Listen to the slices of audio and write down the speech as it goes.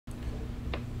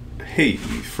Hey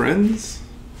friends,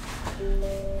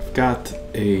 I've got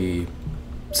a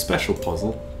special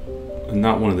puzzle,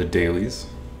 not one of the dailies,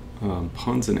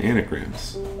 puns and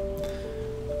anagrams.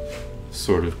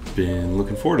 Sort of been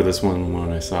looking forward to this one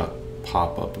when I saw it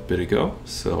pop up a bit ago,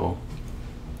 so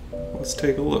let's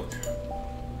take a look.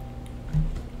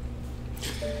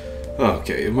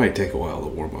 Okay, it might take a while to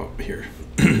warm up here.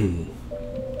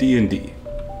 D&D,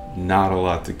 not a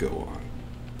lot to go on,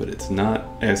 but it's not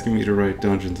asking me to write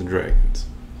Dungeons and Dragons.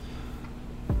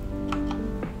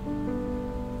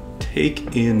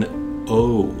 Take in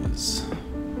O's,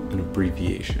 an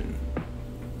abbreviation.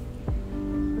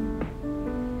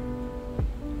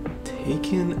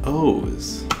 Take in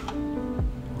O's.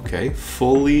 Okay,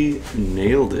 fully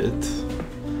nailed it.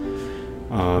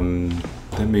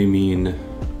 That may mean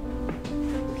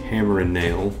hammer and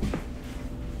nail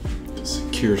to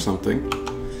secure something.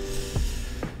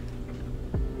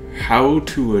 How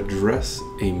to address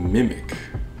a mimic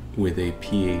with a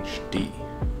PhD.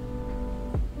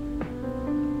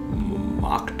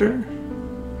 Mockter?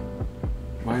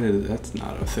 Why did that's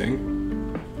not a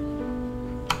thing.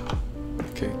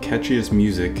 Okay, catchiest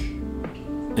music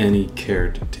any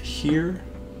cared to hear.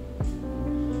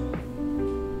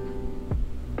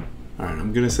 Alright,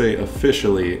 I'm gonna say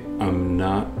officially I'm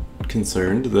not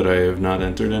concerned that I have not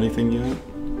entered anything yet.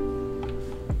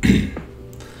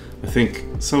 I think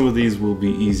some of these will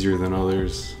be easier than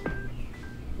others.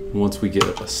 Once we get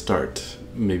a start,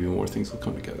 maybe more things will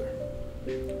come together.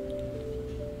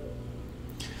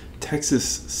 Texas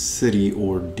City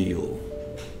Ordeal.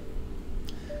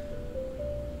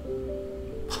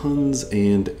 Puns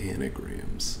and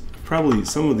anagrams. Probably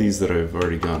some of these that I've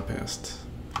already gone past.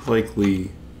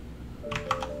 Likely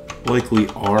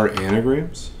are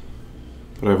anagrams,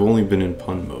 but I've only been in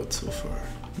pun mode so far.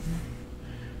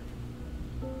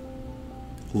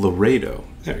 Laredo.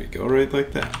 There you go, right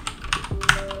like that.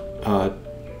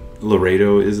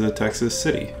 Laredo is a Texas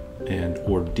city, and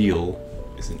ordeal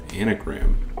is an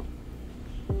anagram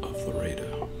of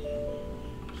Laredo.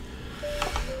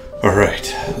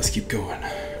 Alright, let's keep going.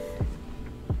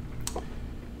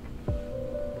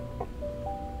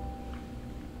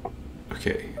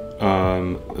 Okay,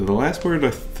 the last word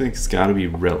I think has got to be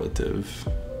relative.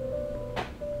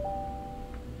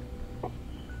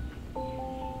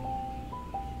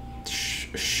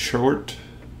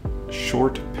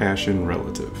 Short passion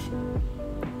relative.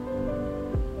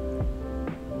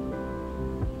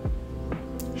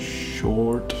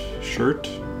 Shirt.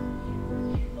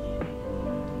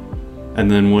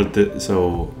 And then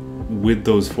so with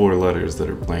those four letters that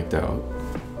are blanked out,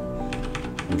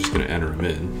 I'm just gonna enter them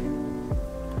in.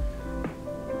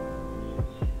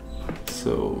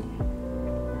 So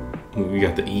we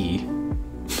got the E.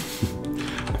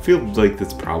 I feel like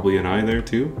that's probably an I there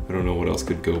too. I don't know what else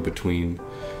could go between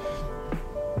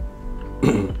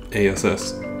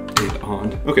ASS and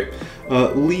on. Okay,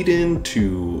 lead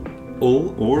into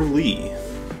ul or lee.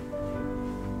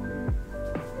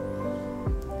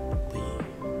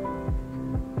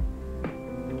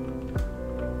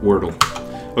 Wordle.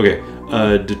 Okay,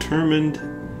 determined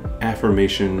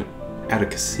affirmation at a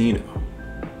casino.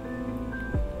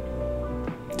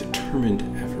 Determined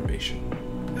affirmation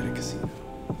at a casino.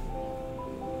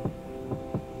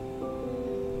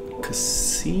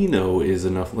 Casino is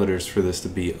enough letters for this to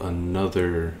be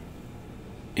another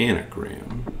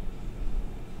anagram.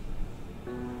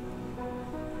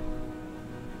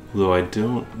 Though I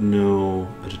don't know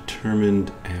a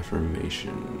determined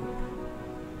affirmation.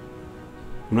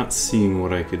 I'm not seeing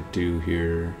what I could do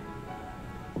here.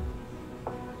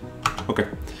 Okay.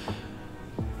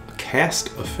 A cast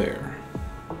affair.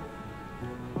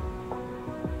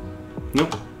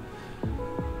 Nope.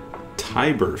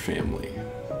 Tiber family.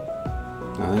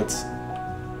 Now that's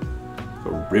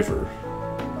a river.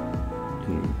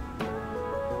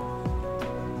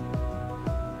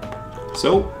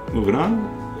 So, moving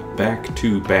on. Back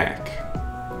to back.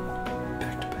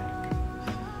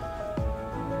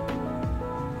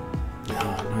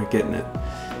 Getting it.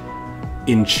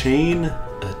 Enchain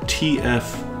a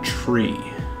TF tree.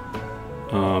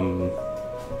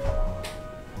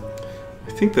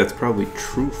 I think that's probably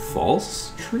true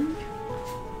false tree.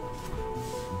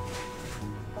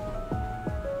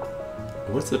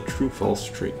 What's a true false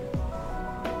tree?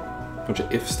 Bunch of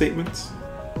if statements?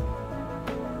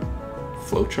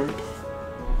 Flowchart?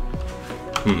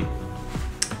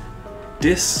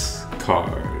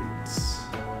 Discards.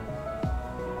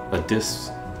 A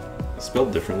dis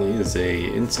spelled differently is a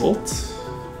insult.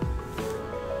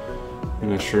 I'm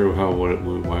not sure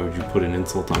why would you put an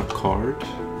insult on a card.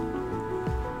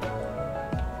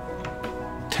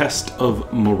 Test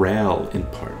of morale in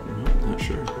part. Not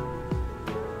sure.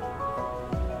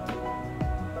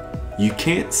 You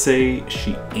can't say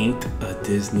she ain't a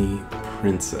Disney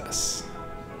princess.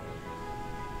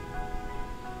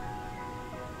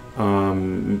 Why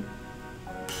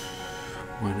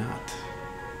not?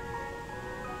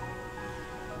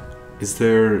 Is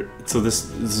there... So this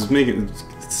is making...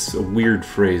 It's a weird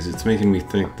phrase. It's making me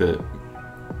think that...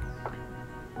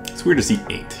 It's weird to see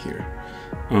ain't here.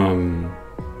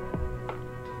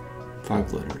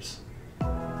 5 letters.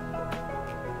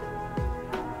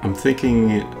 I'm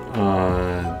thinking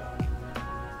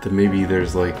that maybe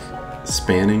there's like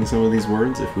spanning some of these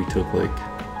words if we took like...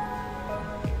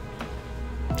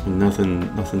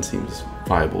 Nothing seems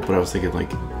viable, but I was thinking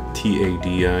like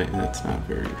T-A-D-I, that's not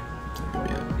very... That's not gonna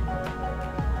be it.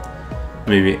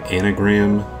 Maybe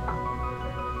anagram,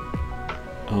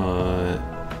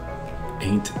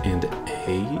 ain't and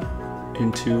A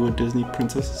into a Disney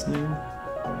princess's name?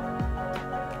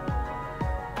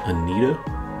 Anita?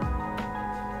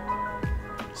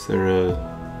 Is there a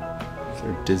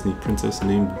Disney princess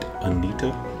named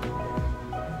Anita?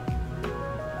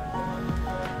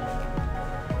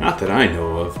 Not that I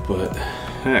know of, but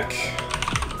heck,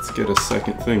 let's get a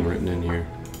second thing written in here.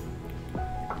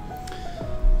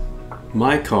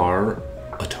 My car,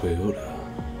 a Toyota.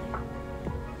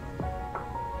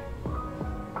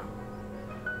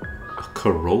 A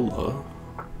Corolla.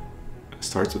 It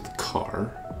starts with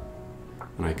car,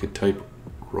 and I could type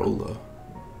Rolla.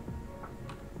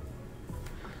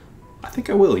 I think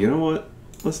I will. You know what?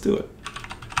 Let's do it.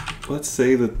 Let's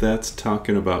say that that's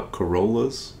talking about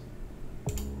Corollas.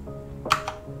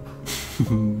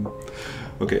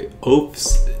 Okay,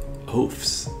 oafs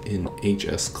in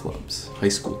HS clubs, high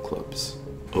school clubs,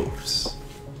 oafs.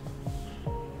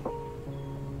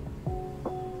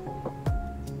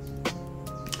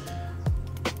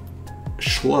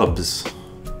 Schlubs.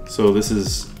 So this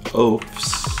is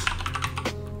oafs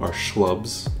are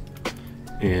schlubs,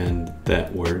 and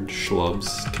that word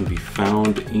schlubs can be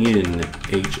found in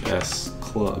HS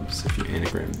clubs if you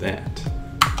anagram that.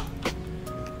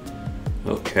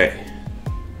 Okay.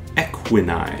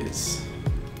 Equinize.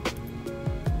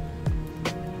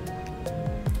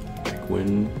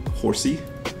 Equine, horsey.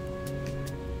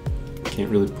 Can't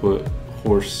really put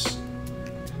horse,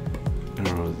 I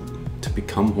don't know, to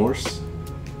become horse.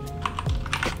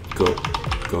 Go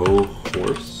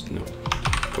horse? No.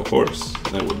 Go horse?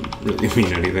 That wouldn't really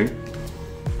mean anything.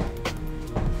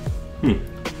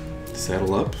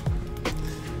 Saddle up?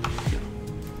 No.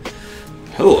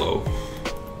 Hello.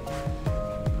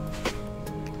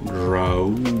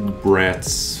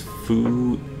 Brats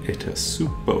fu eta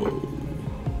supo.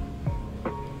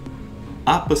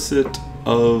 Opposite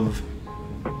of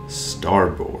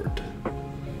starboard.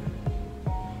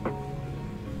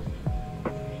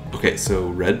 Okay, so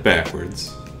read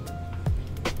backwards.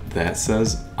 That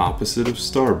says opposite of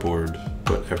starboard,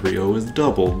 but every O is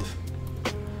doubled.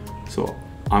 So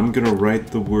I'm gonna write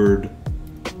the word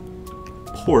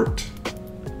port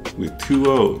with 2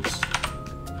 O's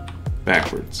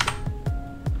backwards.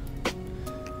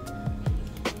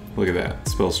 Look at that,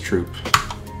 spells troop.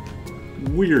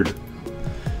 Weird.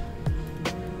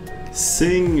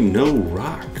 Sing no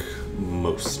rock,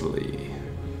 mostly.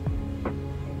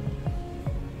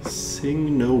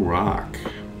 Sing no rock.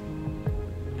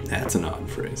 That's an odd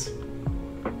phrase.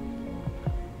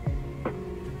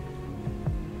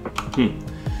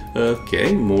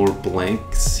 Okay, more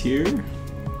blanks here.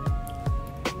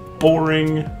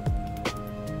 Boring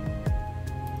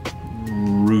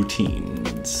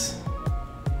routines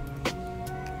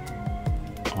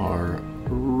are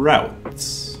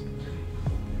routes.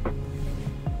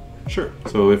 Sure.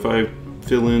 So if I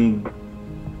fill in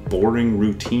boring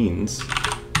routines,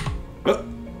 oh,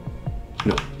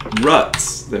 no,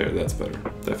 ruts. There, that's better.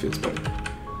 That feels better.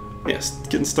 Yes,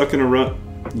 getting stuck in a rut,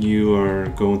 you are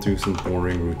going through some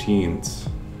boring routines.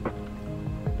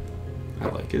 I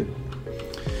like it.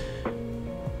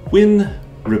 When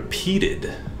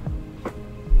repeated,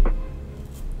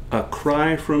 a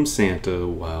cry from Santa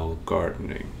while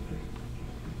gardening.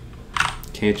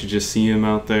 Can't you just see him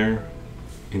out there,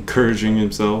 encouraging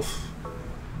himself?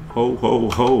 Ho, ho,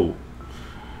 ho.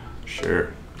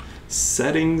 Sure.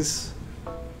 Settings,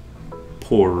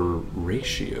 poor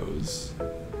ratios.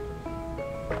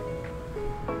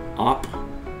 Op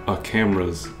a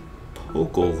camera's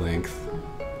focal length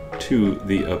to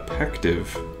the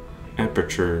effective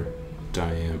aperture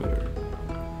diameter.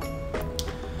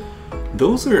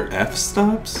 Those are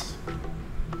f-stops,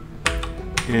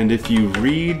 and if you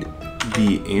read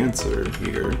the answer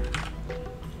here,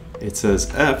 it says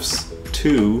f's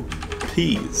to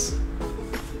p's,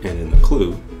 and in the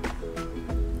clue,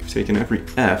 you've taken every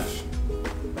f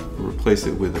and replace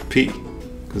it with a p,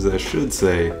 because that should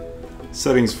say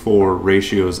Settings for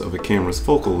ratios of a camera's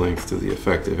focal length to the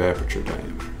effective aperture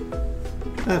diameter.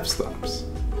 F-stops.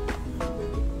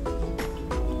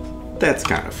 That's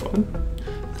kind of fun.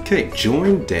 Okay,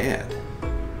 join dad.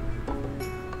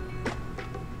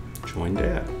 Join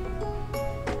dad.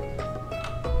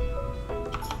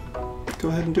 Go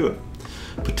ahead and do it.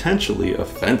 Potentially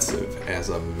offensive as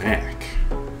a Mac.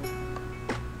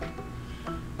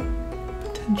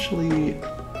 Potentially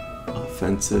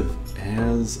offensive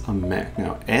as a Mac.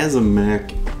 Now, as a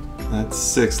Mac, that's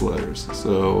 6 letters,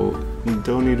 so you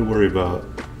don't need to worry about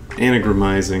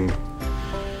anagramizing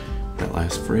that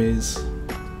last phrase.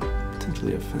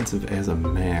 Potentially offensive as a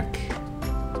Mac.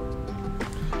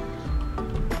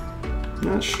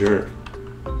 Not sure.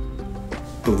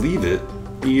 Believe it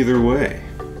either way.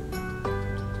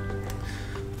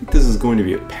 I think this is going to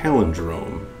be a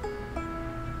palindrome,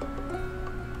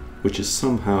 which is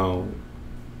somehow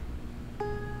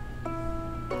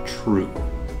true,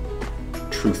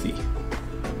 truthy,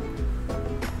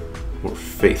 or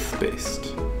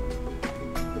faith-based.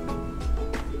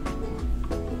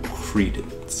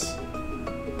 Credence.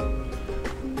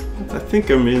 I think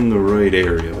I'm in the right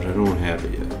area, but I don't have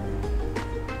it yet.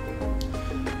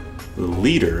 The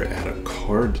leader at a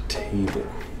card table.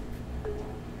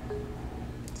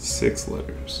 6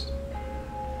 letters.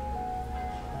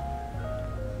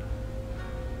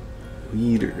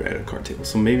 Leader at a card table.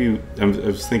 So maybe, I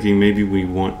was thinking maybe we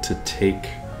want to take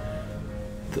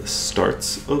the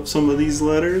starts of some of these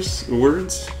letters,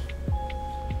 words.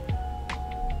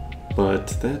 But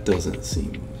that doesn't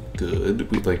seem good.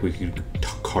 We could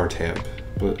card tab,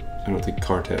 but I don't think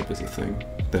card tab is a thing.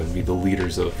 That would be the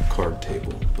leaders of card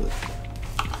table, but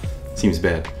seems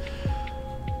bad.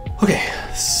 Okay,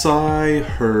 sigh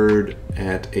heard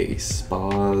at a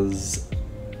spa's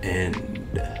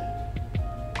end.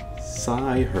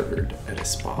 Sigh heard at a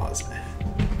spa's end.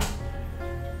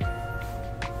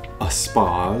 A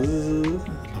spa.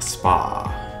 A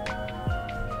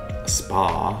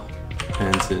spa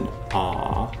ends in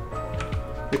ah.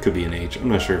 It could be an H. I'm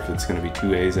not sure if it's going to be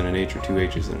 2 A's and an H or 2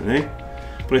 H's and an A.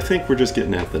 But I think we're just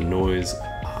getting at the noise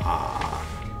ah.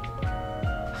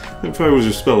 If I was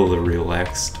to spell the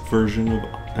relaxed version of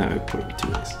I would put it with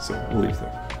 2 A's, so we'll leave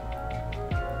that.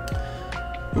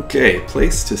 Okay,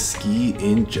 place to ski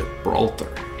in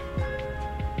Gibraltar.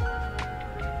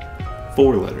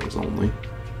 4 letters only.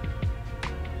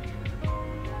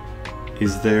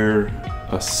 Is there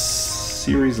a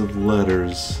series of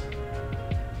letters,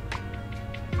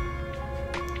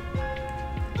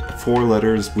 4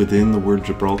 letters within the word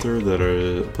Gibraltar that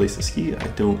are a place to ski? I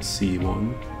don't see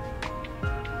one.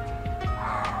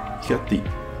 You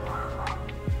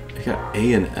got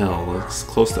A and L. That's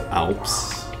close to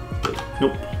Alps, but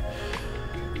nope.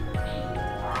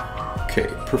 Okay,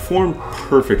 perform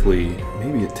perfectly.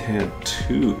 Maybe a tad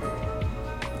too.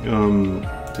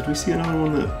 Did we see another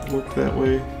one that worked that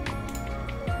way?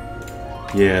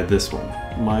 Yeah, this one.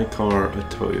 My car, a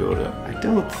Toyota. I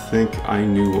don't think I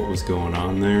knew what was going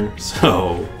on there,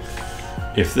 so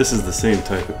if this is the same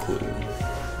type of clue,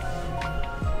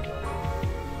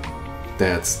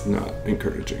 that's not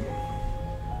encouraging.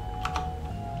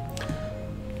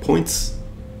 Points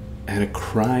at a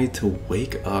cry to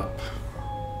wake up.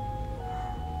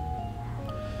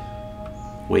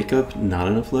 Wake up, not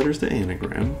enough letters to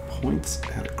anagram. Points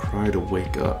at a cry to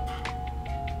wake up.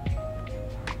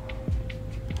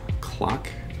 Clock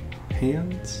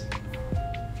hands?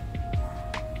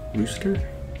 Rooster?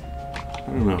 I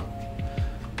don't know.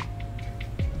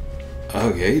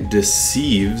 Okay,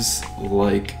 deceives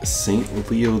like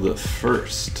Saint Leo the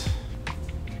First.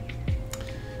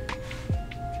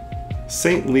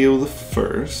 Saint Leo the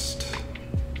First.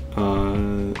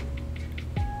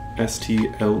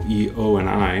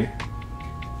 S-T-L-E-O-N-I.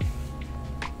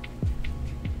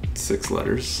 6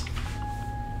 letters.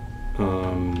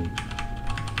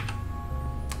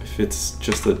 If it's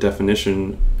just a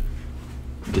definition,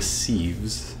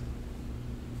 deceives,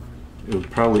 it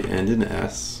would probably end in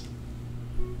S.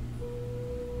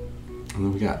 And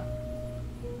then we got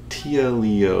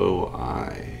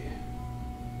T-L-E-O-I.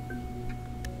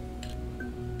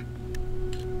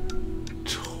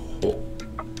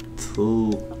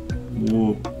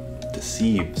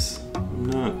 Deceives. I'm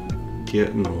not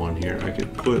getting one here. I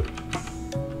could put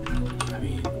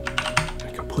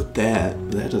that,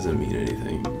 but that doesn't mean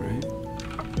anything, right?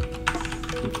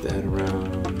 Flip that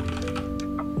around.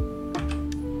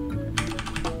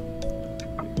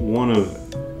 One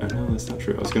of, no, that's not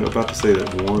true. I was about to say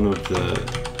that one of the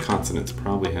consonants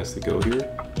probably has to go here,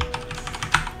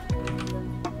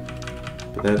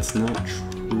 but that's not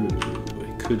true.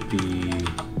 It could be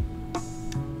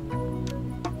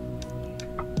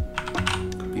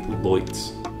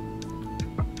exploits.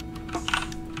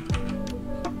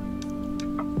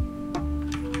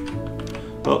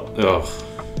 Oh,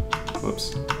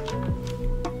 whoops.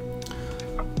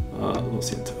 Lo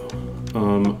siento.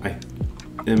 I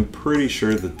am pretty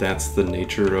sure that that's the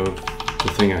nature of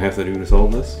the thing I have to do to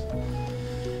solve this.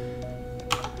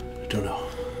 Don't know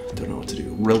what to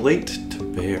do. Relate to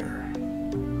bear.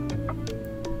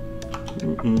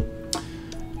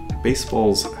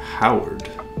 Baseball's Howard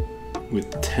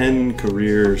with 10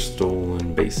 career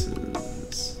stolen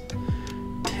bases.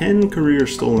 10 career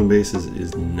stolen bases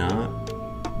is not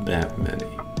that many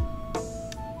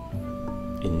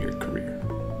in your career,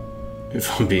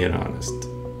 if I'm being honest.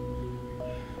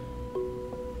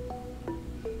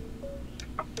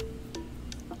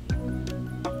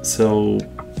 So,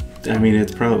 I mean,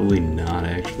 it's probably not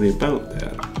actually about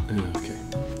that. Okay.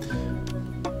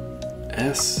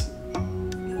 S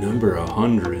number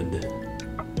 100,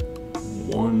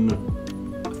 1111.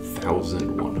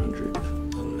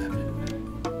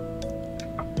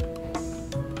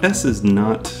 S is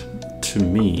not, to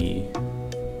me,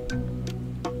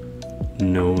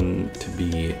 known to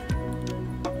be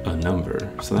a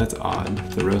number, so that's odd.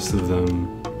 The rest of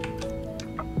them,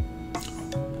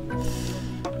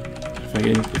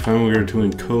 if I were to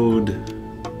encode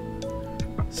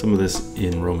some of this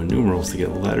in Roman numerals to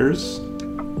get letters,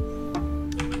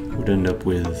 would end up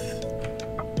with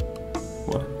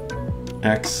what?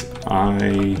 X,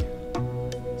 I,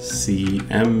 C,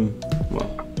 M.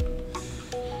 Well,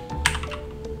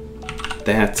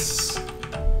 that's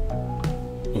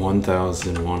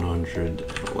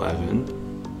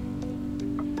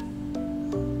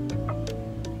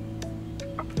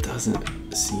 1111.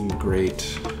 Doesn't seem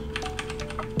great.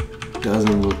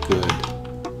 Doesn't look good.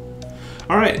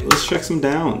 Alright, let's check some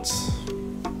downs.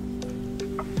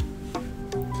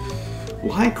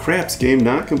 Why craps game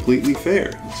not completely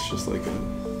fair? It's just like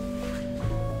a...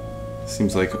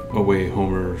 Seems like a way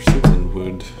Homer Simpson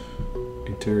would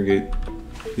interrogate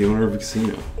the owner of a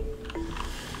casino.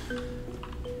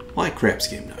 Why craps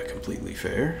game not completely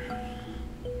fair?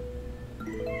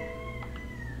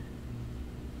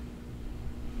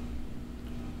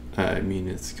 I mean,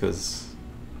 it's because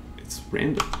it's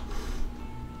random.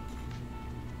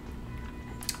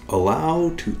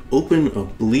 Allow to open a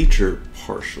bleacher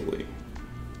partially.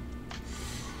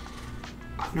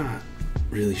 I'm not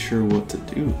really sure what to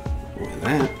do with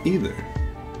that either.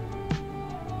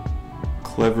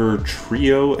 Clever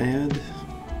trio ad?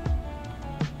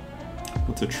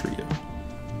 What's a trio?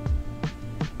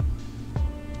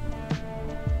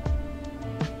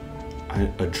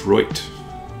 Adroit.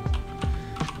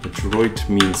 Adroit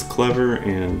means clever,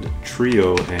 and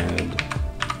trio ad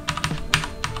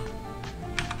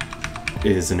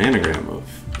is an anagram of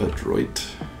adroit.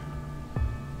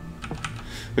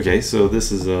 Okay, so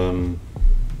this is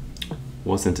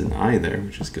wasn't an I there,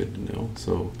 which is good to know.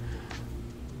 So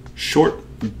short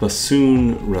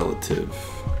bassoon relative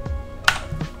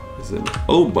is an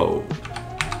oboe.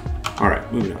 All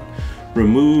right, moving on.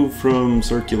 Remove from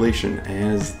circulation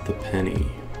as the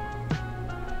penny.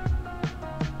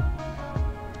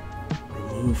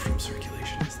 Remove from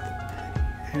circulation as the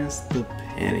penny. As the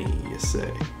penny, you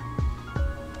say.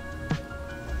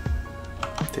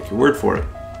 Take your word for it.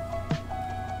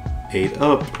 8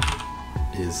 up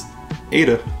is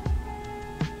Ada.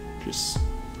 Just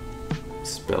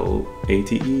spell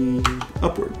A-T-E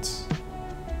upwards.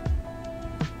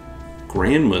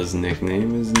 Grandma's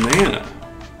nickname is Nana.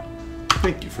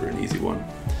 Thank you for an easy one.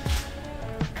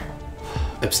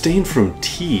 Abstain from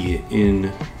T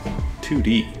in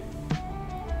 2D.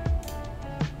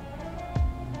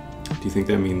 Do you think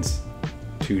that means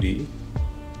 2D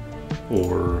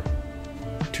or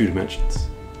 2 dimensions?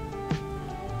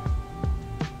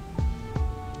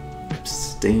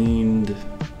 Abstained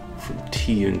from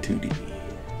T in 2D.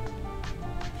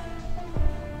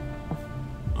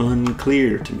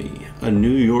 Unclear to me. A New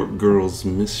York girl's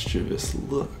mischievous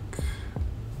look.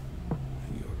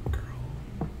 New York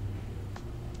girl.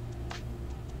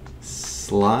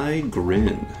 Sly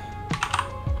grin.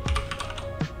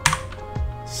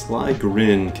 Sly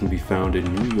grin can be found in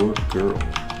New York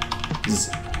girls.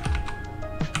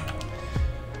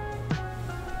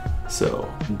 So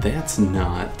that's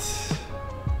not...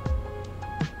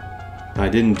 I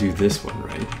didn't do this one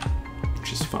right,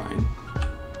 which is fine.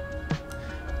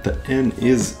 The N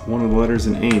is one of the letters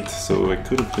in 8th, so it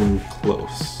could have been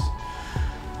close.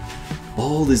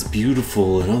 Bald is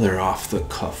beautiful and other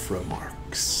off-the-cuff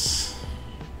remarks.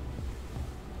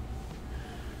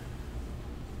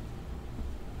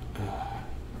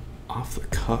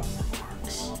 Off-the-cuff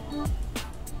remarks.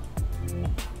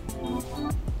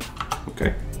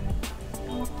 Okay.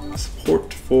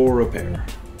 for a pair.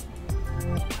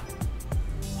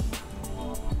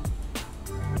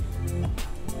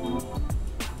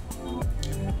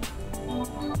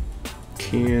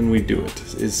 Can we do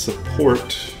it? Is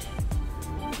support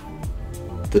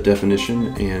the definition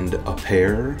and a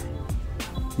pair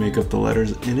make up the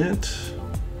letters in it?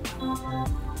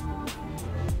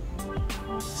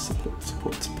 Support,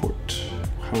 support, support.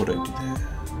 How would I do that?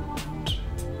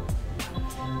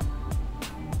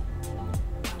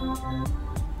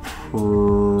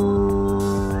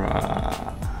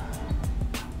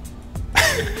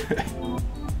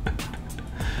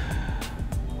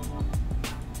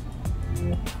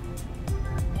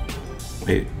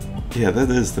 Wait, yeah, that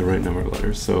is the right number of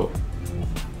letters. So,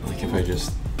 like if I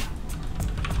just...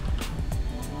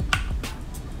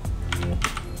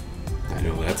 I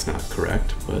know that's not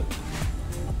correct, but...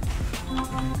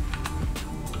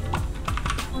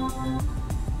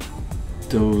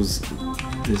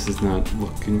 This is not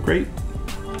looking great.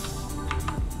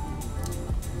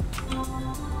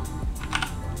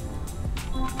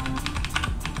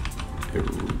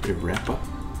 Irapa?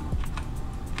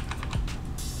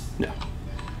 No.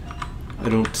 I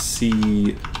don't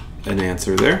see an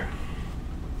answer there.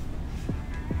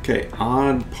 Okay,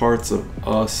 odd parts of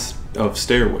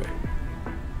stairway.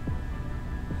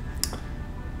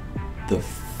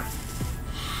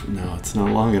 No, it's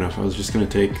not long enough. I was just going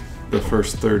to take the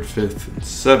first, third, fifth, and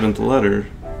seventh letter.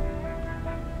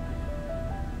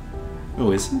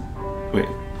 Oh, is it? Wait,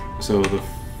 so the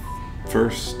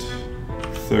first,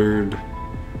 third,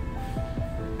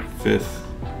 fifth,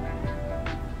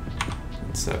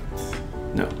 and seventh.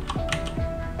 No.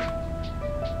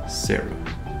 Sarah.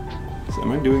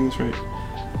 Am I doing this right?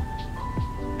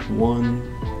 1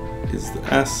 is the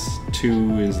S,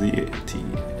 2 is the T,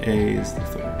 A is the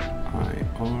third, I,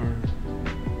 R,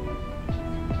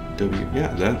 W.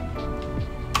 Yeah, that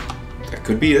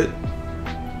could be it.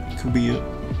 Could be it.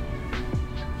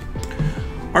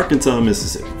 Arkansas,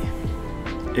 Mississippi.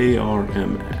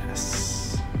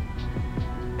 ARMS.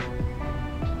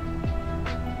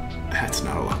 That's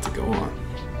not a lot to go on.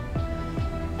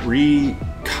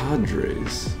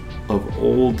 Recadres of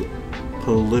old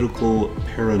political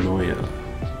paranoia.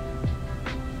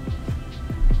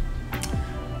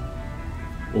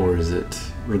 Or is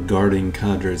it regarding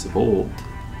cadres of old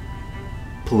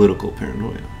political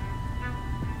paranoia?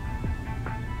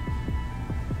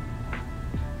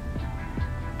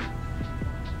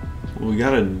 Well, we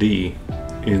got a D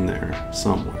in there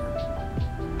somewhere.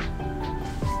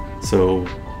 So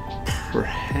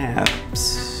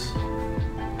perhaps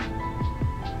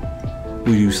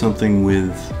we do something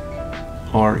with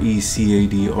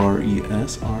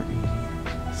R-E-C-A-D-R-E-S,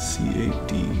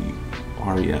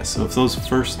 R-E-C-A-D-R-E-S. So if those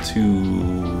first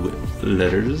two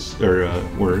letters, or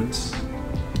words,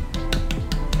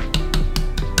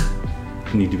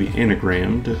 need to be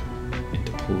anagrammed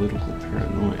into political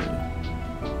paranoia.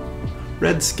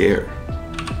 Red Scare.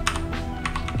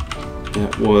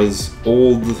 That was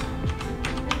old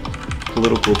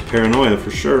political paranoia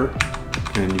for sure,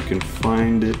 and you can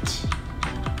find it.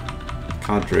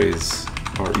 Cadres,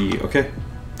 R-E, okay,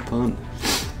 fun.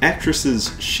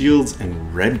 Actresses Shields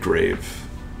and Redgrave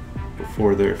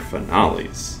before their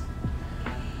finales.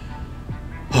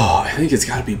 Oh, I think it's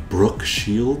gotta be Brooke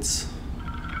Shields.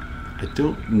 I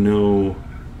don't know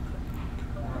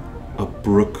a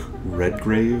Brooke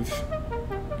Redgrave.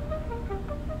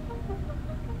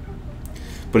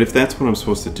 But if that's what I'm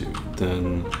supposed to do,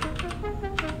 then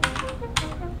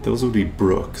those would be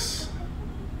Brooks.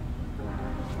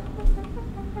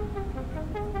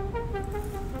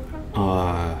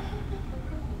 I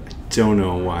don't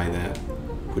know why that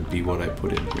would be what I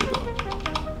put in here though.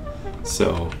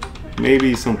 So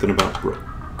maybe something about Brooke.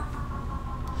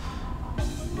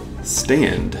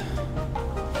 Stand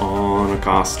on a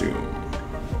costume.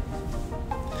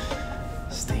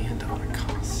 Stand on a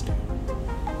costume.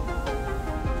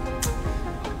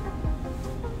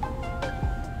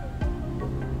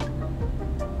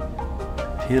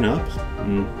 Pin up?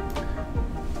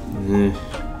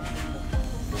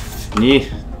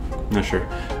 Not sure.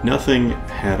 Nothing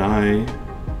had I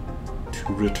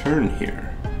to return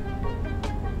here.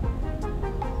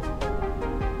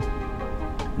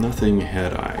 Nothing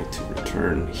had I to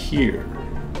return here.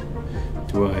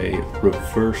 Do I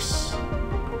reverse to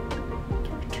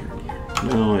return here?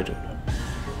 No, I don't know.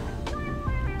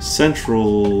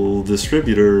 Central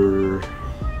distributor.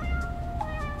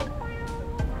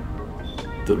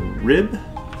 The rib?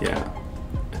 Yeah.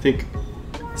 I think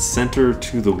center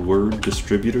to the word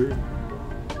distributor.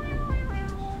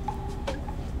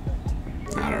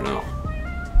 I don't know.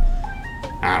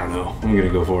 I'm gonna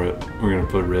go for it. We're gonna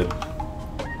put rib.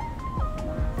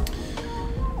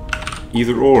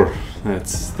 Either or.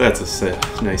 That's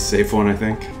a nice safe one, I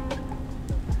think.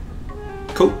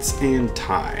 Coats and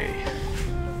tie.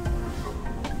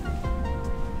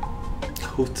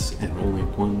 Coats and only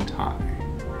one tie.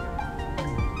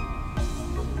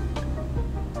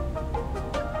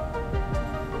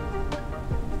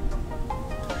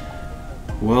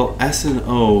 Well, S and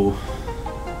O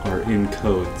are in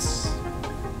coats.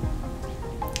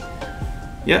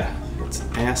 Yeah, it's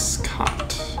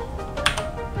ascot.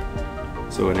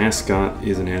 So an ascot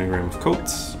is an anagram of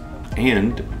coats,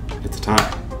 and it's a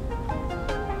tie.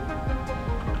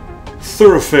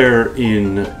 Thoroughfare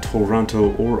in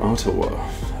Toronto or Ottawa.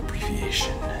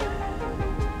 Abbreviation.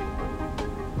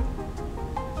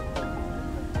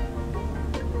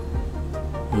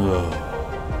 Oh.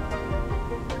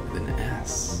 With an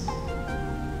S.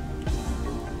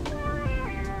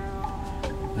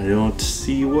 I don't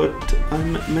see what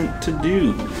I'm meant to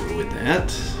do with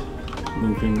that.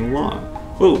 Moving along.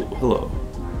 Oh, hello.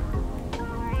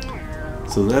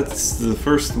 So that's the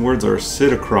first words are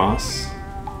sit across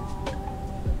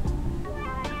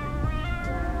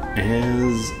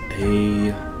as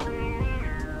a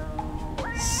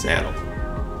saddle.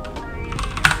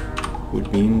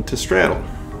 Would mean to straddle.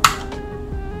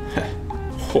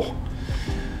 Oh.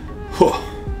 Oh.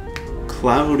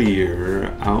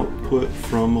 Cloudier output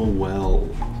from a well.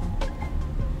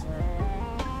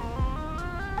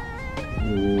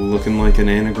 Looking like an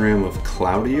anagram of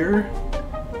cloudier.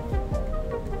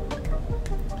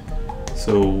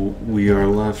 So we are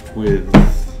left with,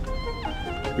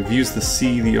 we've used the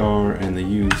C, the R, and the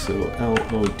U, so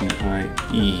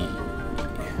L-O-D-I-E.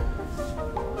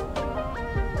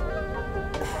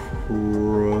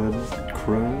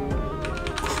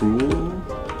 Cruel?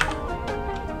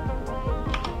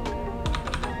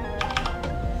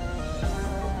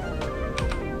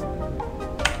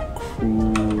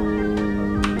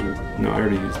 No, I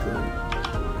already used that.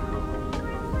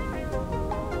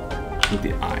 With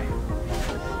the I.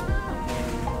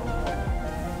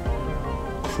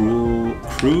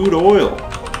 Crude oil.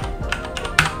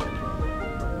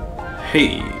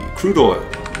 Hey, crude oil.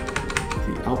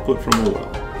 The output from a well.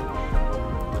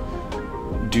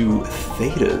 Do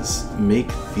thetas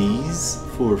make these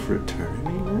for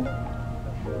fraternity work?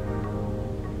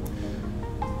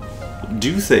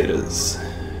 Do thetas.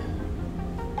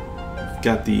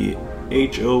 Got the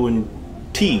H, O, and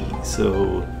T,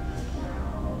 so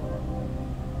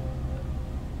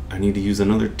I need to use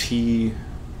another T,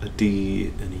 a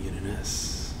D, an E, and an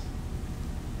S.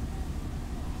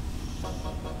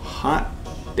 Hot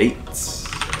dates.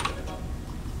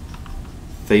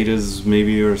 Thetas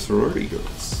maybe are sorority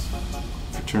girls.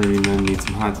 Fraternity men need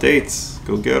some hot dates.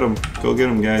 Go get them. Go get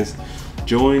them, guys.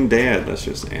 Join dad. That's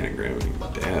just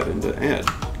anagramming dad into ad.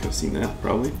 You've seen that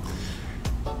probably.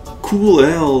 Cool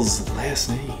Al's last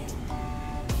name.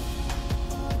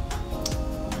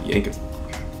 Yankum.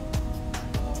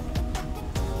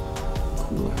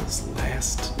 Cool Al's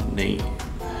last name.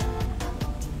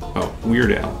 Oh,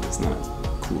 Weird Al. It's not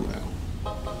Cool Al.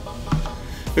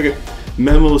 Okay.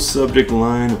 Memo subject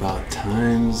line about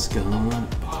times gone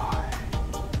by.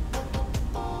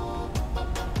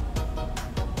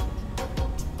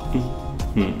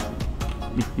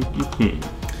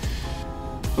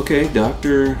 Okay,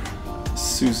 Dr.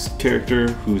 Seuss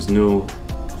character who's no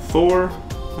Thor,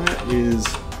 that is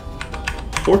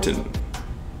Horton.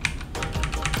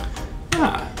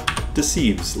 Ah,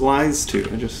 deceives, lies to.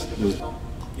 I just was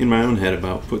in my own head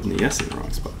about putting the S in the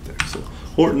wrong spot there. So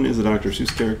Horton is a Dr.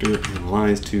 Seuss character and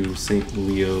lies to St.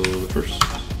 Leo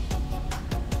I.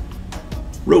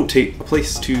 Rotate, a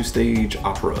place to stage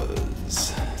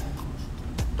operas.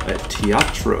 At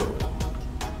teatro,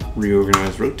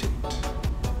 reorganize, rotate.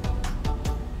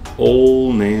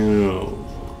 Old Nano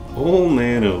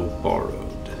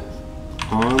borrowed.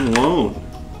 On loan.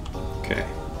 Okay.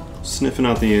 Sniffing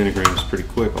out the anagrams pretty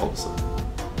quick all of a sudden.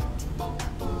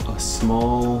 A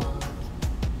small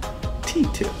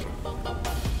T-tip.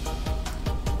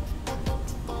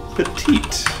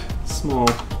 Petite. Small.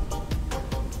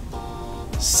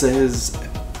 Says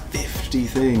 50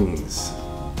 things.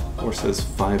 Or says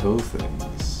 50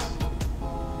 things.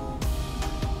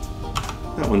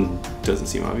 That one doesn't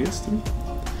seem obvious to me.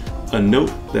 A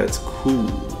note that's cool.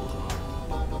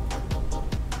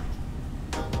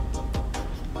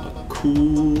 A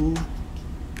cool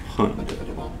hundred.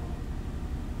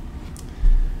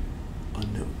 A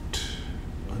note.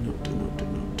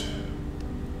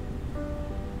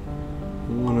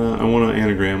 I wanna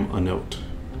anagram a note.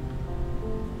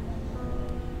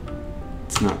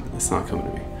 It's not coming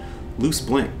to me. Loose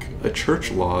blank. A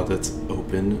church law that's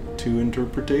open to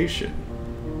interpretation.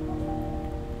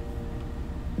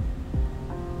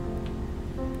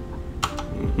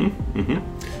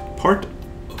 Part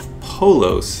of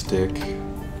polo stick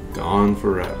gone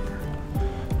forever.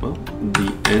 Well,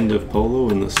 the end of polo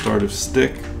and the start of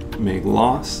stick make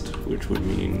lost, which would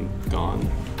mean gone,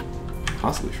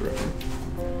 possibly forever.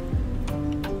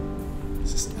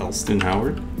 Is this Elston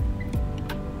Howard?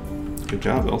 Good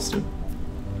job, Elston.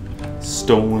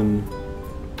 Stolen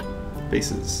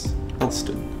bases,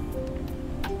 Elston.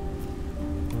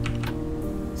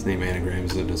 His name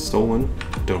anagrams it as stolen.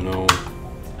 Don't know.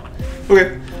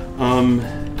 Okay.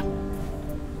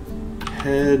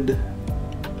 Head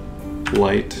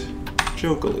light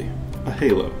jokily. A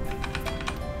halo.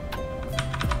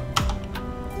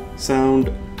 Sound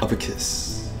of a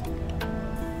kiss.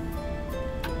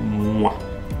 Mwah.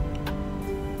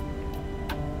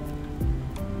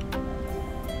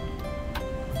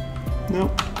 No,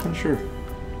 not sure.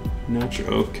 Not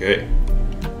sure. Okay.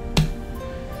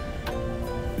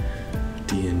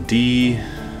 D&D.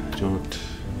 Don't.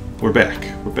 We're back.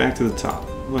 We're back to the top.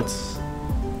 Let's.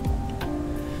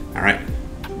 All right.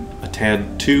 A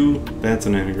tad 2. That's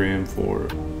an anagram for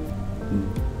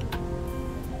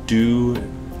due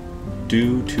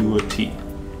to a T.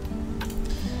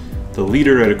 The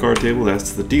leader at a card table.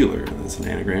 That's the dealer. That's an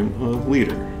anagram of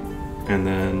leader. And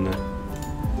then.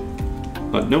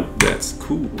 Nope. That's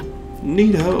cool.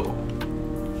 Neato.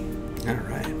 All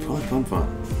right. Fun, fun.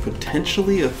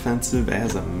 Potentially offensive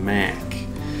as a Mac.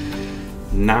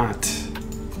 Not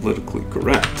politically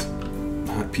correct.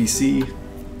 Not PC.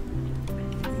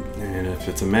 And if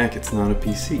it's a Mac, it's not a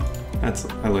PC.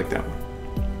 I like that one.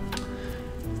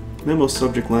 Memo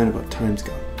subject line about times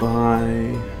gone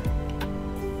by.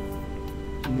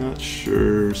 Not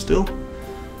sure still.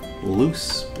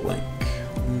 Loose blank.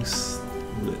 Loose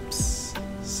lips.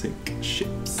 Sink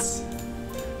ships.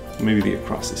 Maybe the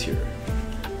across is here.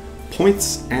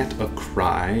 Points at a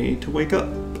cry to wake up.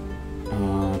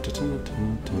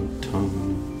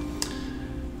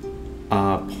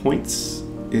 Points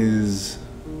is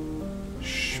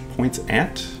points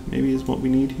at maybe is what we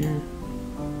need here.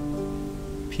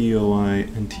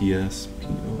 P-O-I-N-T-S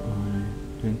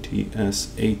P-O-I-N-T-S-A-T.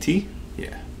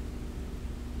 Yeah.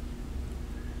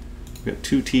 We've got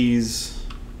 2 T's.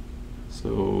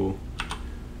 So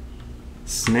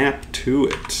snap to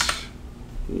it.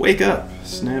 Wake up.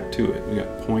 Snap to it. We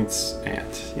got points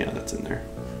at. Yeah, that's in there.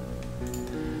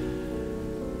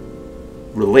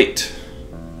 Relate.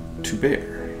 To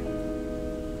bear.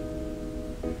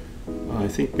 I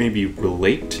think maybe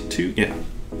relate to. Yeah.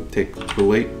 Take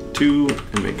relate to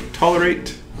and make it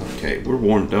tolerate. Okay, we're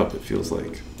warmed up, it feels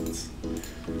like.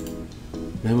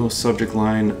 Memo subject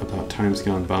line about times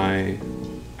gone by.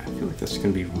 I feel like that's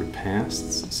going to be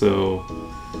repasts. So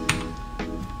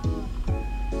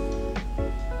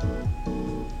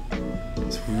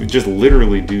we just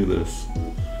literally do this.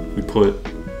 We put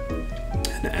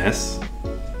an S,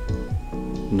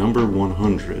 number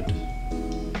 100,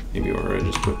 maybe, or I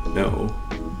just put no,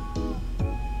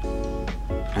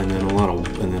 and then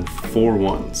and then 4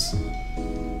 ones.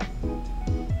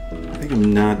 I think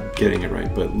I'm not getting it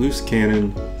right, but loose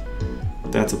cannon,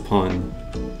 that's a pun.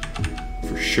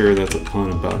 For sure that's a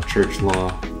pun about church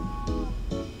law.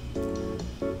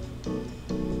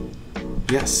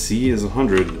 Yeah, C is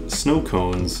 100. Snow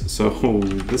cones, so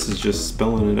this is just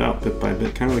spelling it out bit by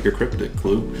bit, kind of like a cryptic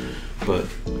clue, but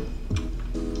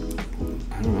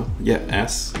I don't know. Yeah,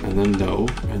 S, and then no,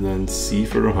 and then C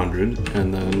for 100,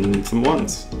 and then some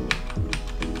ones.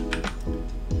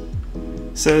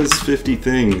 Says 50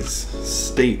 things.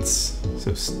 States,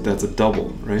 so that's a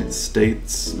double, right?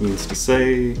 States means to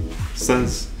say,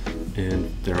 says,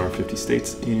 and there are 50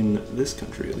 states in this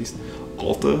country, at least.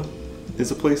 Alta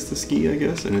is a place to ski, I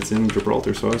guess, and it's in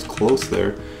Gibraltar, so I was close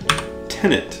there.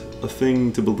 Tenet, a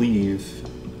thing to believe,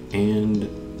 and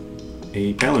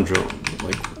a palindrome,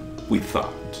 like we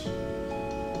thought.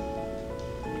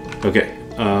 Okay.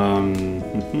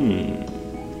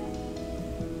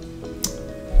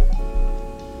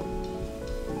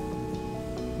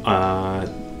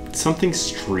 Something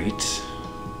street,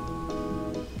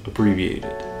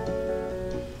 abbreviated.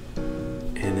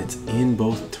 And it's in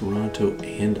both Toronto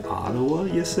and Ottawa,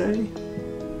 you say?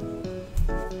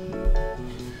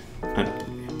 I don't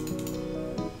believe you.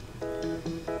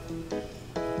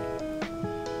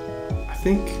 I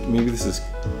think maybe this is...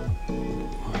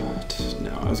 What?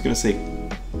 No, I was gonna say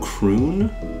croon?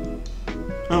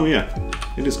 Oh yeah,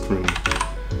 it is croon.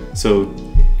 So,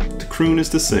 to croon is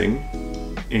to sing,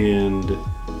 and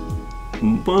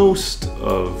most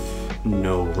of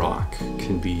no rock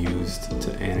can be used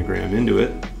to anagram into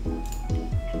it.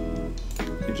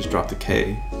 You just drop the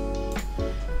K.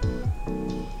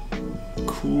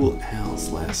 Cool Al's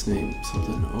last name,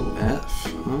 something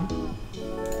O-F, huh?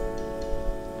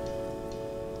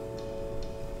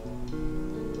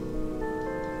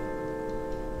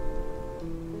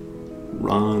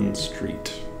 Ron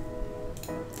Street.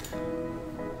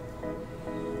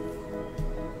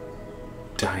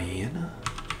 Diana?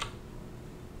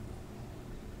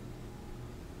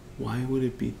 Why would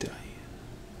it be Diana?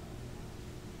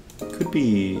 It could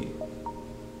be...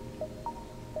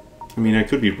 I mean, I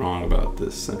could be wrong about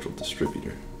this central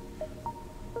distributor.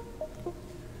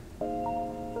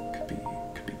 Could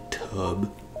be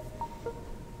Tub.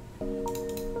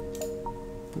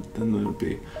 But then that would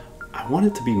be... I want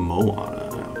it to be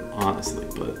Moana, honestly,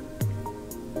 but...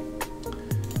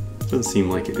 it doesn't seem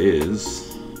like it is.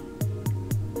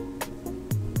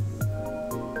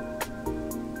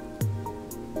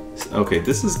 Okay,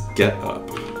 this is Get Up.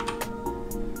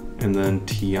 And then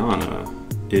Tiana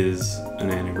is an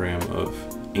anagram of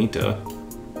Ainta.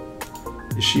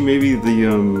 Is she maybe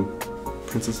the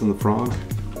Princess and the Frog?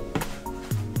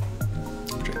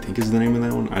 Which I think is the name of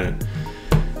that one.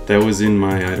 That was in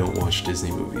my I don't watch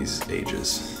Disney movies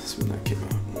ages. That's when that came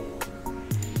out.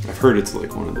 I've heard it's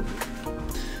like one of the...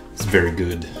 it's very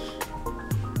good.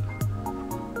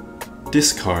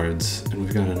 Discards, and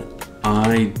we've got an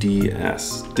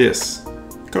IDS. Dis.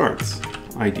 Cards.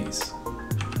 IDs.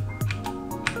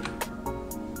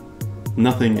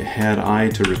 Nothing had I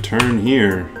to return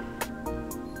here.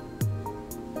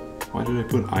 Why did I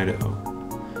put Idaho?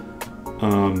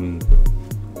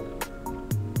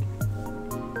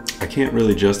 I can't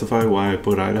really justify why I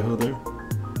put Idaho there.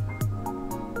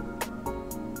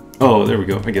 Oh, there we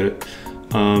go. I get it.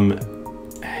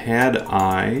 Had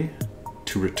I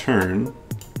to return,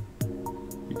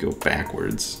 you go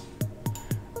backwards,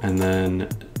 and then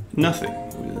nothing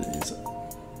is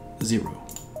 0.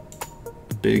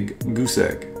 A big goose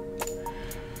egg.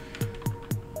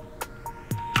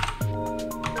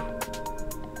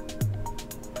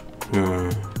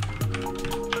 I'm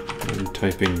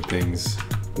typing things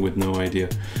with no idea.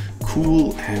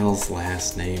 Cool Al's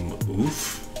last name,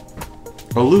 Oof?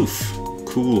 Aloof.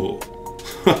 Cool.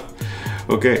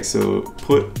 Okay, so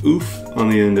put Oof on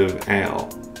the end of Al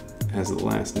as the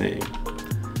last name,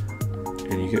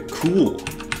 and you get Cool.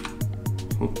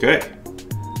 Okay.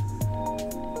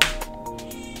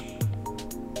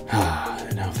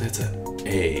 Now if that's an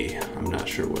A, I'm not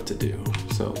sure what to do.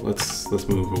 So let's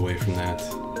move away from that.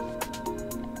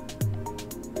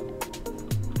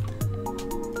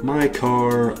 My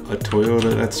car, a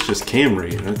Toyota, that's just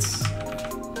Camry. That's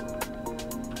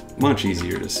much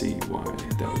easier to see why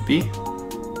that would be.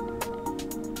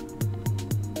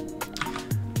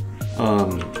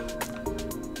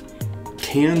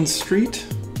 Can Street?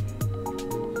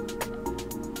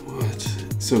 What?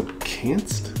 So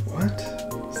Canst? What?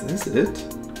 Is this it?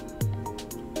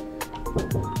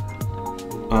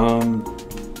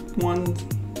 1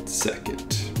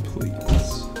 second,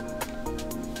 please.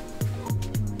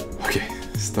 Okay,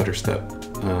 stutter step.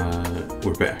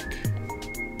 We're back.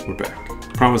 We're back.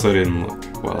 Promise I didn't look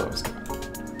while I was gone.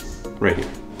 Right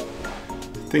here.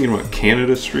 Thinking about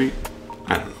Canada Street.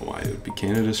 I don't know why it would be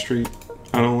Canada Street.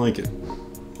 I don't like it.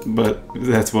 But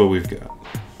that's what we've got.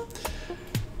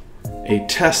 A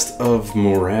test of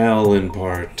morale in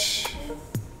part.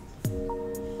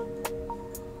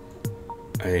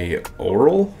 A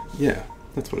oral? Yeah,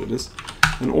 that's what it is.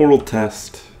 An oral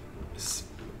test is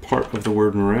part of the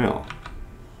word morale.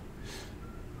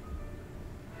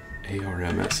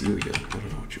 ARMS, you again. I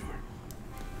don't know what you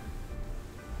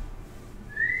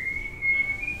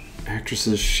are.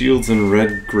 Actresses Shields and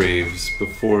Redgraves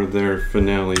before their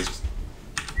finales.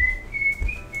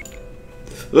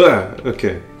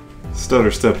 Okay.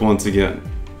 Stutter step once again.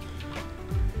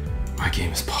 My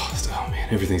game is paused. Oh man,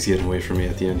 everything's getting away from me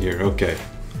at the end here. Okay.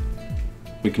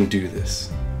 We can do this.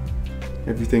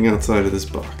 Everything outside of this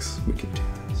box. We can do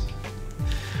this.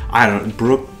 I don't know.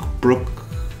 Brooke.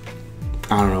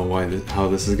 I don't know why how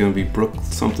this is gonna be Brooke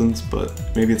somethings, but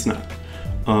maybe it's not.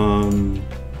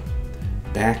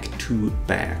 Back to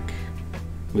back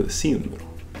with a C in the middle.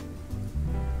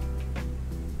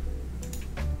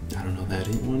 I don't know that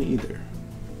one either.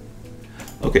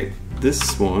 Okay,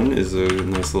 this one is a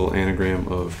nice little anagram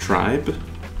of tribe,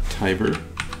 Tiber.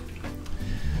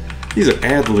 These are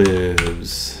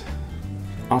ad-libs,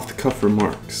 off-the-cuff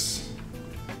remarks.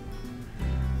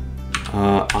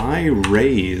 I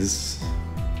raise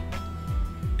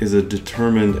is a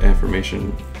determined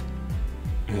affirmation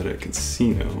at a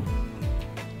casino.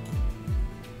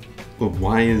 But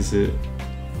why is it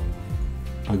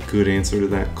a good answer to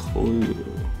that clue?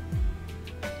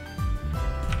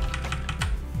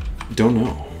 Don't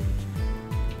know.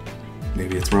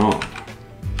 Maybe it's wrong.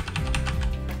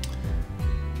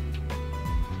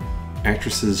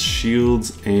 Actresses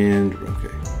Shields and...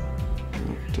 okay.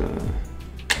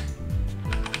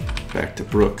 Back to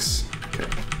Brooks. Okay.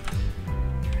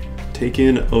 Take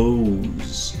in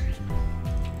O's.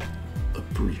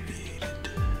 Abbreviated.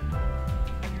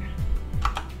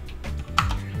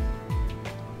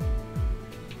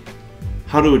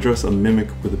 How to address a mimic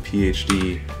with a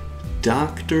PhD.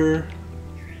 Dr.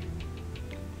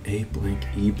 A blank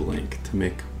E blank to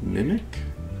make mimic?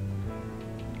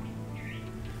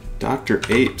 Dr.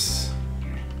 Apes.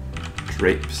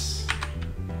 Drapes.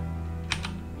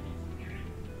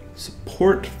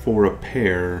 Support for a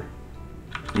pair.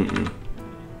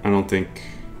 I don't think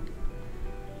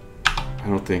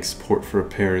support for a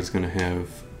pair is going to have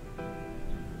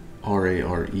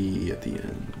R-A-R-E at the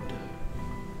end.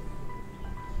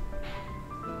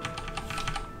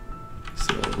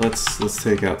 So let's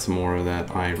take out some more of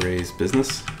that I raise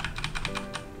business.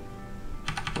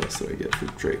 What else did I get for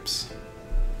drapes?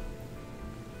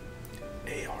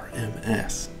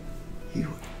 A-R-M-S.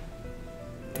 You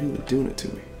really doing it to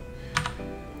me.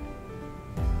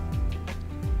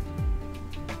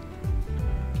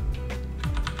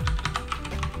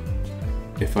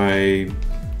 If I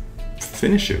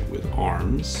finish it with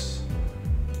arms,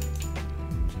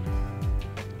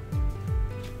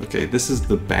 okay, this is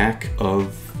the back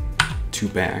of to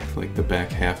back, like the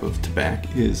back half of to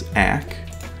back is ack.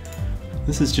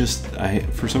 This is just,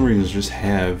 for some reason just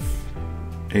have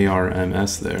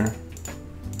ARMS there.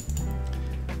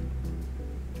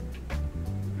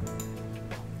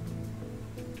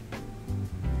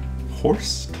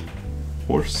 Horse?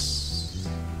 Horses.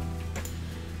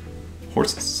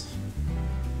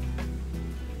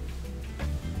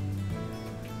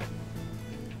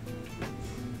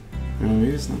 Maybe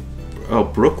it's not. Oh,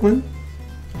 Brooklyn?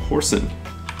 Horsen.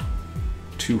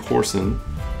 To Horsen.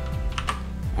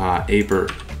 A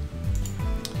bird.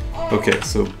 Okay,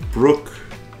 so Brooke.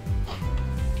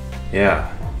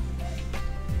 Yeah.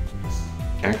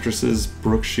 Actresses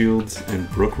Brooke Shields and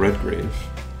Brooke Redgrave.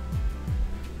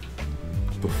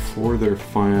 Before their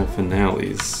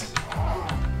finales.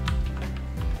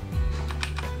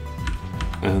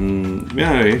 And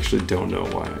yeah, I actually don't know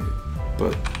why,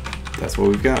 but that's what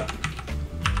we've got.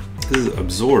 This is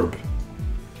absorb.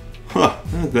 Huh,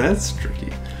 that's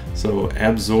tricky. So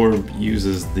absorb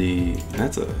uses the,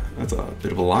 that's a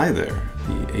bit of a lie there.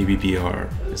 The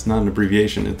ABBR. It's not an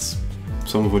abbreviation, it's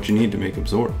some of what you need to make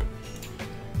absorb.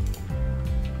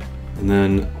 And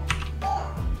then,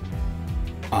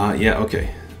 yeah,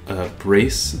 okay.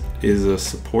 Brace is a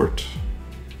support.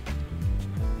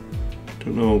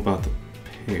 Don't know about the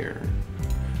pair,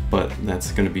 but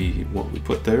that's going to be what we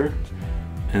put there.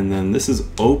 And then this is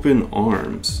open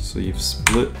arms, so you've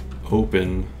split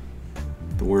open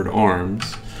the word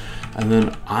arms. And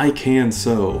then I can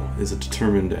sew is a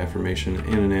determined affirmation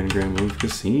and an anagram of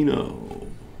casino.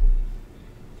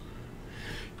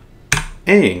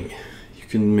 Ang, you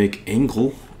can make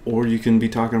angle, or you can be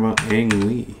talking about Ang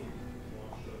Lee.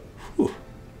 Whew.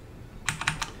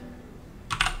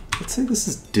 Let's say this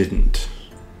is didn't.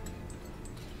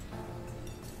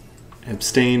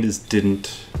 Abstained is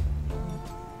didn't.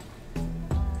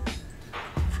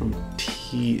 From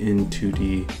T into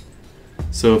D.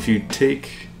 So if you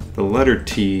take the letter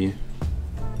T,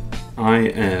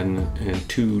 I-N, and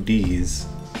two D's,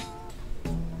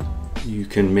 you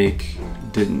can make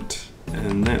didn't.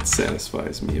 And that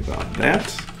satisfies me about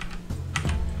that.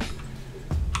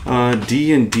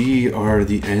 D and D are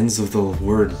the ends of the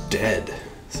word dead.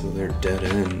 So they're dead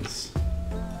ends.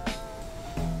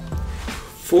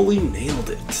 Fully nailed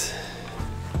it.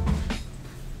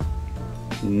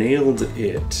 Nailed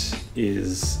it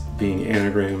is being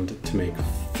anagrammed to make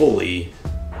fully.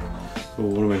 Well,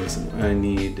 what am I missing? I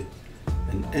need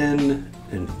an N,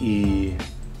 an E,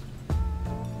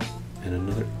 and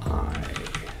another I.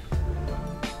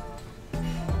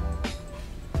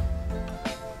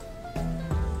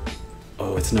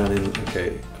 Oh, it's not in,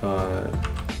 okay.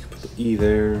 Put the E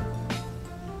there.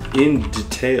 In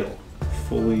detail.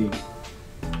 Fully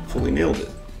nailed it.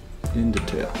 In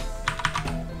detail.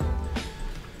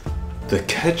 The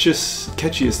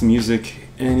catchiest music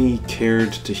any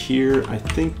cared to hear. I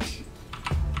think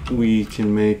we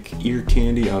can make ear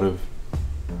candy out of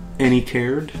any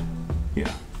cared.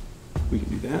 Yeah, we can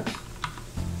do that.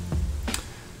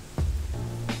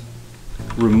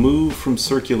 Remove from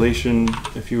circulation.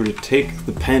 If you were to take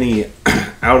the penny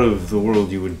out of the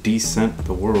world, you would decent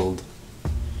the world,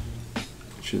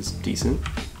 which is decent.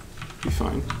 Be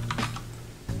fine.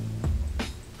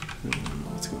 I don't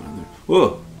know what's going on there.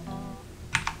 Whoa!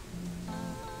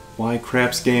 Why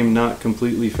craps game not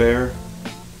completely fair?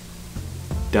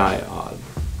 Diod.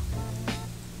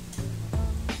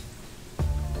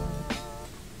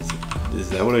 Is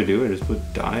that what I do? I just put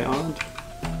diod?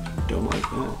 Don't like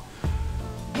that.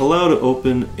 Allow to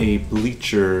open a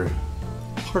bleacher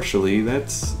partially.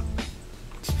 That's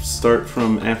start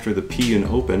from after the P in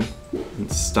open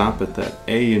and stop at that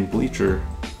A in bleacher.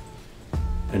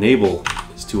 Enable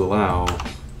is to allow.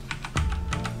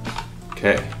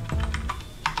 Okay.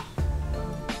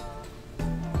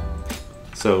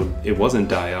 So it wasn't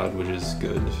diode, which is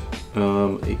good.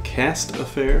 A cast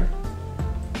affair.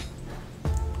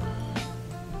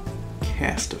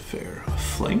 Cast affair. A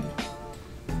fling?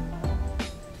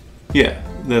 Yeah,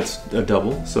 that's a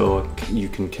double. So you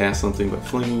can cast something by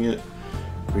flinging it,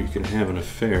 or you can have an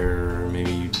affair.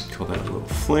 Maybe you call that a little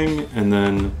fling, and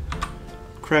then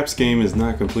Craps game is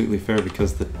not completely fair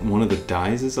because one of the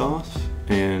dies is off,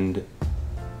 and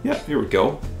yeah, here we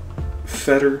go.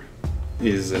 Fetter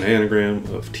is an anagram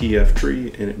of TF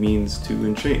tree, and it means to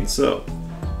enchain. So,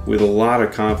 with a lot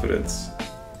of confidence,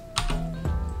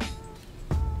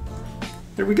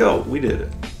 there we go, we did it.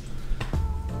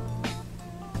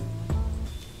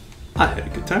 I had a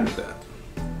good time with that.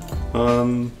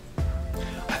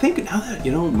 I think now that,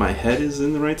 you know, my head is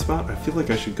in the right spot, I feel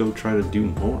like I should go try to do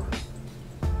more.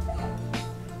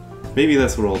 Maybe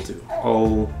that's what I'll do.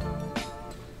 I'll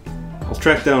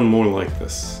track down more like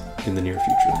this in the near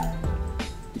future.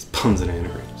 These puns and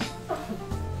anagrams.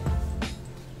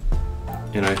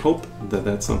 And I hope that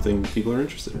that's something people are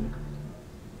interested in.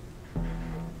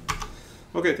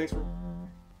 Okay, thanks for...